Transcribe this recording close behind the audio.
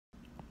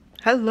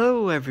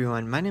Hello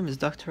everyone, my name is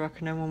Dr.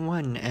 Rocker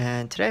 911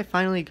 and today I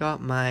finally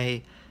got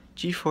my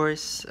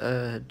GeForce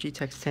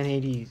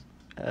GTX1080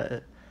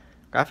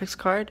 graphics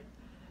card.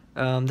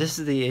 This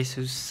is the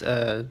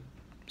ASUS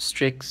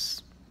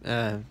Strix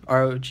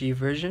ROG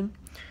version.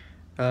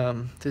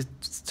 This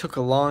took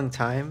a long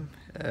time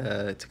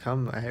to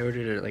come. I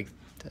ordered it like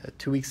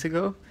 2 weeks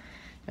ago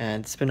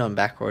and it's been on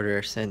back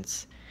order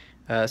since.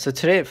 So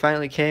today it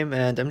finally came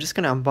and I'm just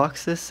gonna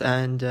unbox this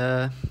and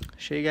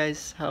show you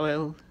guys how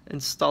I'll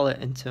install it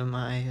into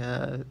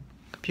my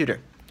computer.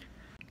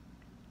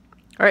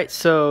 Alright,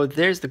 so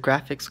there's the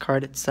graphics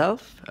card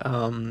itself.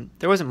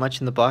 There wasn't much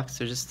in the box,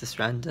 there's just this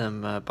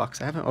random box.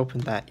 I haven't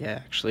opened that yet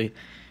actually.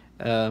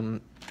 So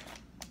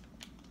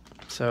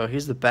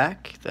here's the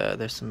back.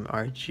 There's some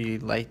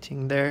RG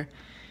lighting there,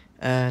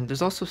 and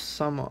there's also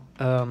some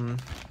on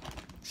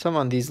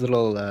these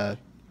little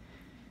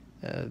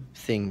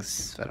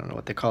things. I don't know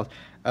what they're called.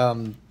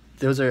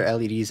 Those are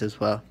LEDs as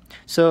well.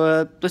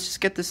 So let's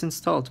just get this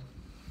installed.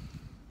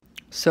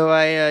 So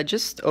I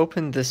just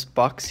opened this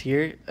box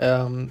here.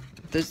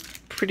 There's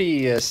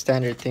pretty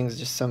standard things,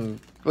 just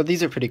some, well,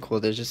 these are pretty cool.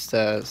 There's just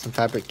some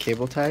fabric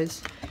cable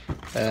ties,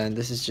 and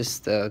this is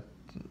just this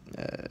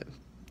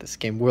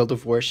game World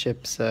of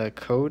Warships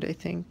code, I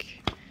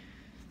think. I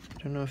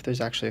don't know if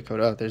there's actually a code.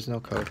 Oh, there's no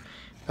code.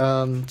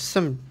 A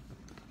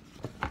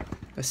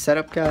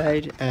setup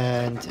guide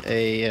and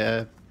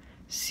a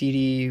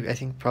CD, I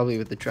think probably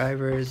with the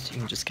drivers. You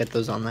can just get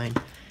those online.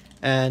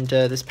 And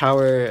this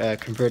power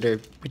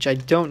converter, which I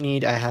don't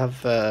need. I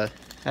have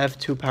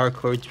 2 power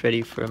cords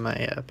ready for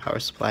my power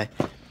supply.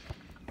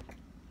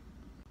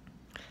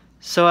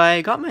 So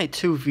I got my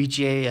 2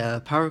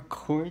 VGA power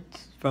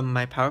cords from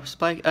my power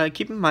supply.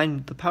 Keep in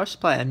mind the power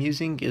supply I'm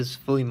using is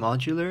fully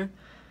modular,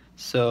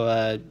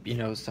 so you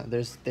know,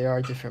 there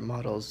are different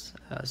models.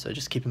 So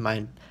just keep that in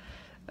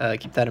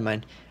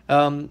mind.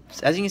 So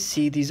as you can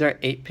see, these are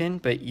 8-pin,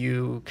 but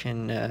you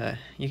can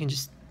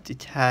just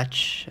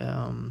detach.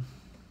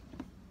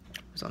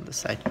 What's on this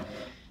side?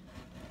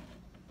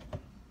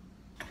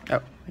 Oh,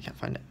 I can't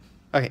find it.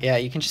 Okay, yeah,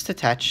 you can just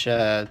attach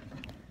the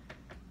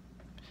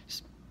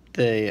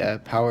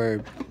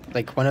power,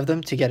 like one of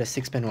them, to get a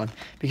 6-pin one,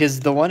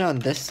 because the one on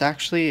this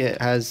actually, it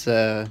has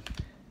the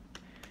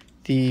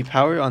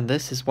power on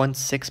this is one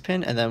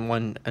 6-pin and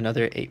then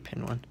another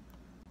 8-pin one.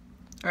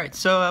 Alright,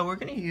 so we're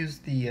gonna use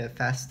the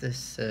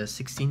fastest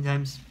 16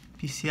 times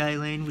PCI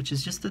lane, which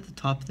is just at the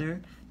top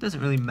there. Doesn't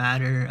really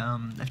matter.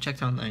 I've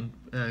checked online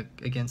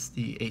against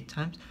the 8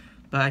 times,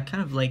 but I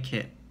kind of like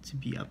it to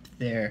be up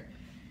there.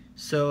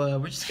 So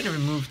we're just gonna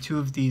remove 2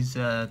 of these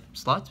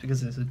slots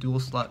because it's a dual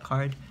slot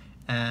card,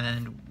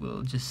 and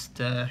we'll just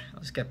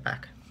let's get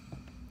back.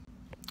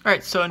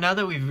 Alright, so now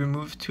that we've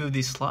removed 2 of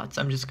these slots,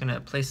 I'm just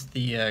gonna place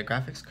the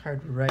graphics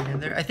card right in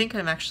there. I think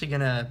I'm actually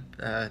gonna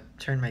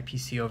turn my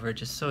PC over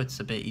just so it's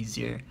a bit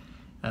easier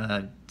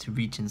to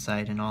reach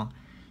inside and all.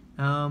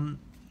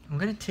 I'm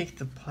gonna take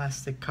the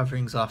plastic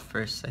coverings off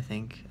first, I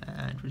think,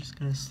 and we're just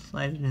gonna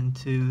slide it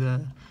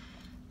into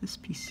this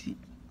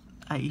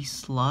PCIe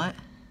slot.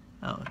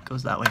 Oh, it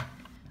goes that way.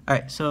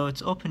 Alright, so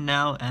it's open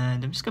now,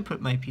 and I'm just gonna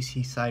put my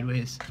PC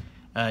sideways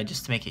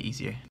just to make it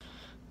easier.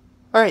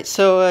 Alright,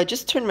 so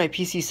just turn my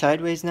PC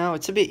sideways now.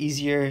 It's a bit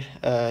easier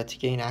to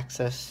gain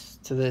access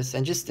to this,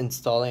 and just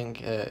installing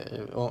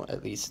it won't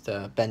at least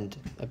bend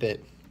a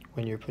bit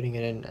when you're putting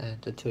it in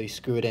until you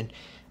screw it in.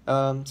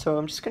 So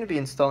I'm just going to be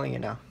installing it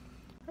now.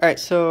 Alright,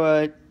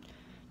 so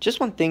just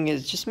one thing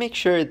is just make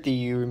sure that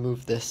you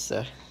remove this.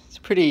 It's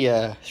pretty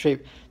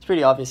straight. It's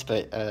pretty obvious,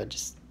 but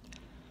just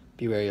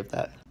be wary of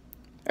that.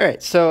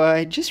 Alright, so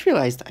I just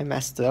realized I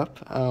messed up.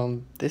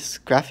 This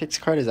graphics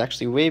card is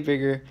actually way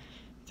bigger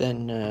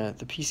than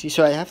the PC,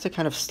 so I have to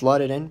kind of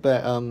slot it in,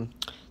 but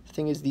the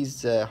thing is,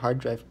 these hard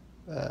drive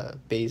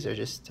bays are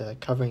just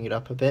covering it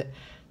up a bit,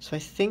 so I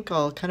think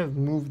I'll kind of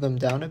move them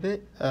down a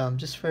bit,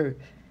 just for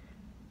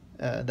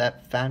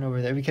that fan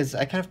over there, because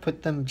I kind of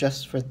put them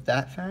just for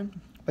that fan,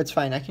 but it's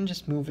fine, I can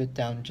just move it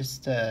down.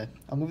 Just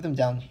I'll move them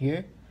down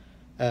here,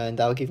 and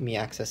that'll give me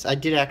access. I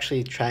did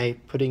actually try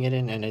putting it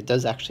in, and it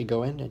does actually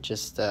go in. It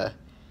just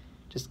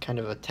kind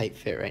of a tight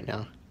fit right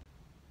now.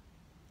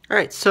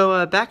 Alright,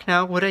 so back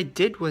now, what I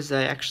did was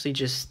I actually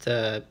just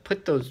move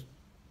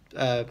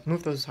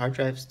those hard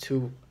drives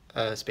 2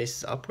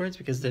 spaces upwards,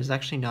 because there's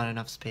actually not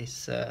enough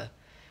space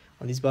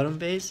on these bottom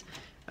bays.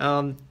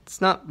 It's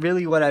not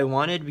really what I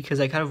wanted, because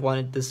I kind of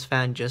wanted this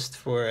fan just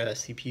for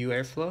CPU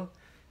airflow,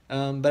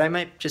 but I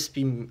might just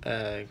be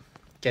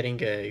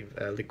getting a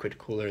liquid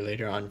cooler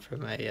later on for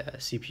my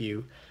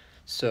CPU,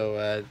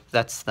 so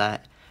that's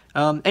that.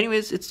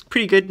 Anyways, it's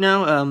pretty good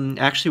now. I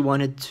actually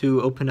wanted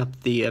to open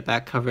up the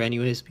back cover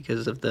anyways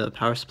because of the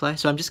power supply,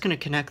 so I'm just going to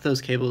connect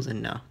those cables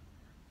in now.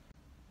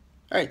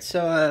 Alright,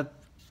 so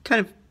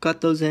kind of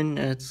got those in.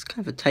 It's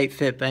kind of a tight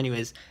fit, but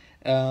anyways,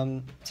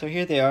 so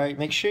here they are.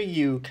 Make sure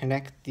you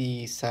connect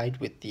the side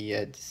with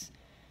the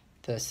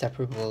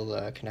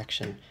separable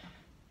connection.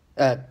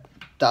 The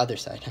other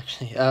side,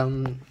 actually.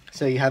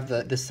 So you have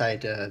this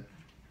side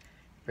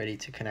ready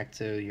to connect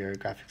to your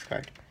graphics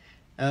card.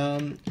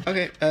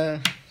 Okay,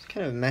 it's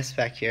kind of a mess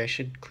back here. I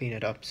should clean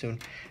it up soon.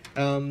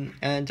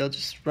 And I'll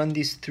just run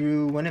these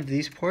through one of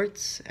these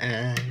ports,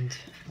 and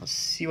I'll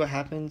see what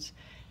happens.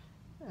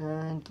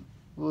 And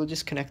we'll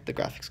just connect the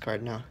graphics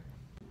card now.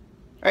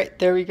 Alright,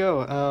 there we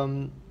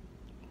go.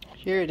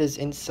 Here it is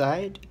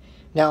inside.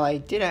 Now I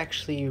did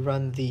actually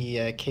run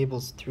the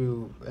cables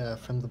through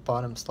from the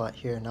bottom slot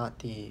here, not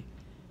the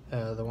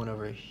one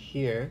over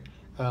here.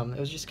 It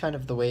was just kind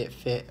of the way it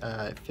fit.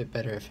 It fit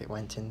better if it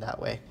went in that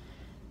way.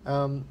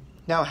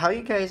 Now how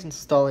you guys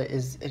install it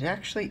is, it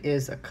actually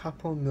is a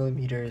couple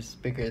millimeters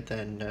bigger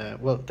than,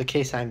 well, the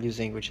case I'm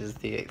using, which is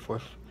the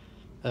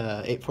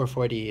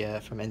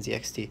H440 from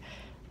NZXT,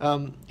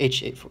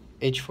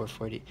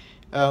 H440.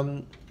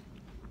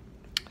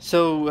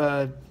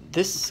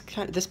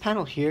 This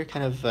panel here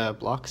kind of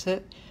blocks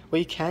it. What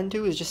you can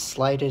do is just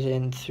slide it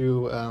in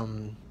through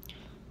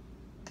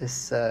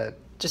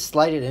just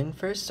slide it in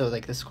first, so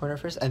like this corner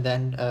first, and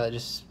then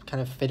just kind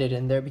of fit it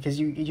in there, because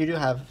you do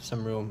have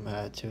some room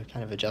to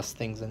kind of adjust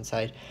things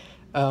inside.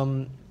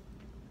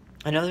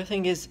 Another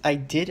thing is, I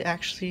did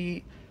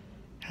actually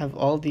have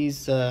all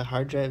these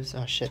hard drives.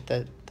 Oh shit,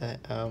 that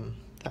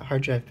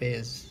hard drive bay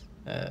is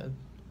I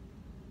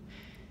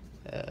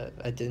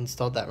did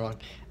install that wrong.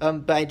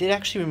 But I did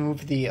actually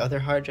remove the other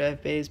hard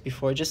drive bays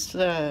before, just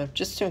to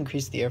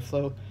increase the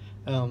airflow.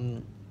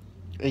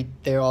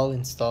 They're all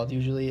installed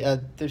usually.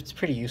 It's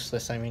pretty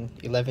useless. I mean,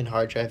 11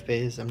 hard drive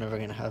bays. I'm never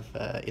gonna have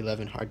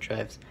 11 hard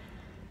drives.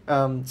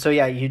 So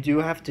yeah, you do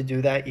have to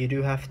do that. You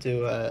do have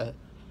to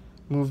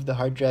move the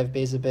hard drive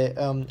bays a bit.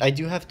 I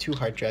do have 2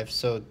 hard drives,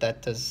 so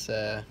that does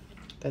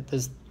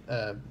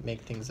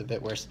make things a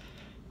bit worse.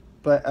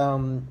 But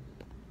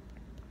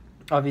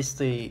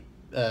obviously,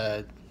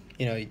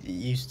 you know,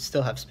 you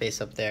still have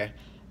space up there,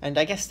 and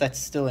I guess that's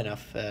still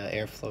enough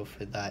airflow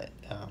for that,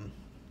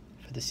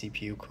 for the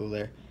CPU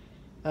cooler.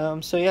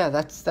 So yeah,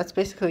 that's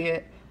basically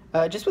it.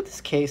 Just with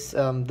this case,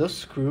 those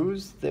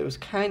screws, there was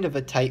kind of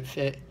a tight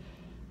fit,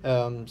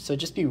 so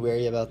just be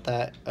wary about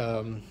that.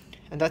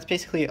 And that's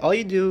basically all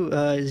you do.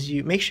 Is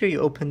you make sure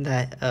you open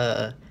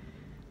that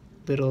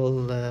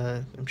little,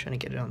 I'm trying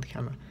to get it on the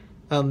camera,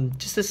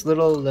 just this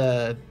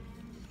little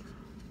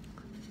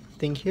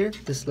thing here,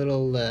 this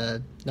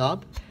little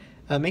knob.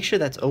 Make sure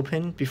that's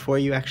open before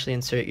you actually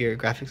insert your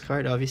graphics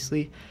card,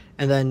 obviously.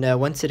 And then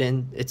once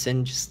it's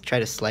in, just try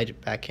to slide it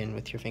back in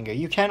with your finger.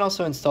 You can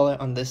also install it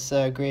on this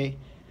gray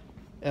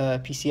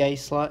PCIe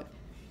slot.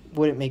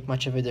 Wouldn't make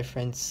much of a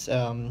difference.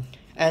 And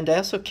I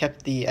also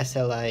kept the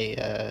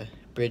SLI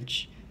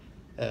bridge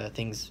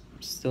things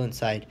still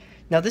inside.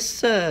 Now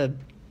this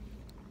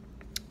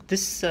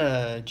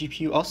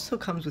GPU also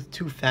comes with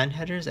 2 fan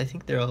headers. I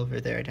think they're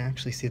over there. I didn't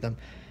actually see them,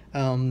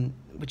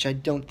 which I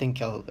don't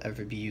think I'll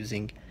ever be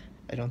using.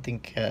 I don't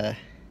think,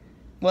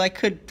 well, I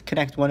could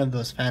connect one of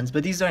those fans,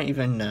 but these aren't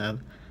even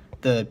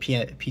the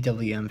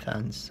PWM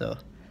fans, so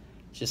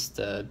just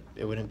it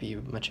wouldn't be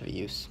much of a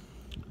use.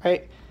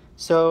 Alright,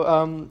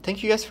 so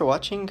thank you guys for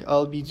watching.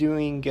 I'll be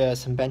doing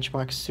some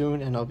benchmarks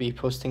soon, and I'll be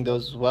posting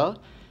those as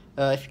well.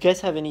 If you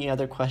guys have any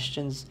other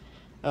questions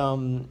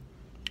on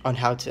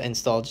how to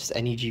install just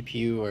any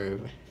GPU or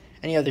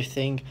any other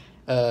thing,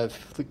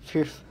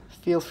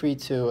 feel free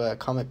to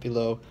comment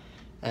below,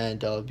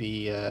 and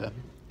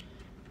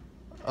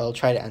I'll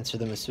try to answer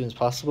them as soon as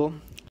possible.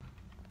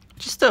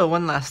 Just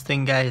one last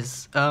thing,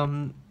 guys.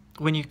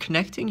 When you're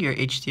connecting your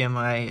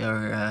HDMI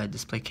or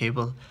display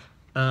cable,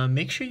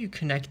 make sure you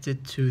connect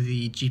it to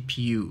the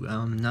GPU,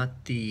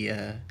 not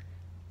the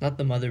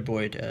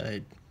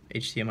motherboard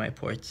HDMI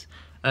ports.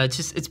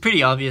 It's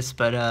pretty obvious,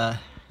 but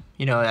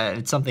you know,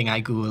 it's something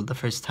I googled the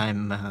first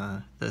time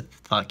the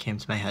thought came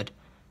to my head.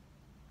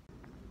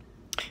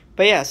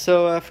 But yeah,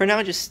 so for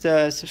now, just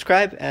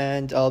subscribe,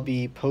 and I'll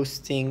be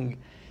posting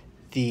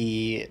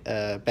the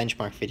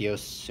benchmark videos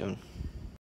soon.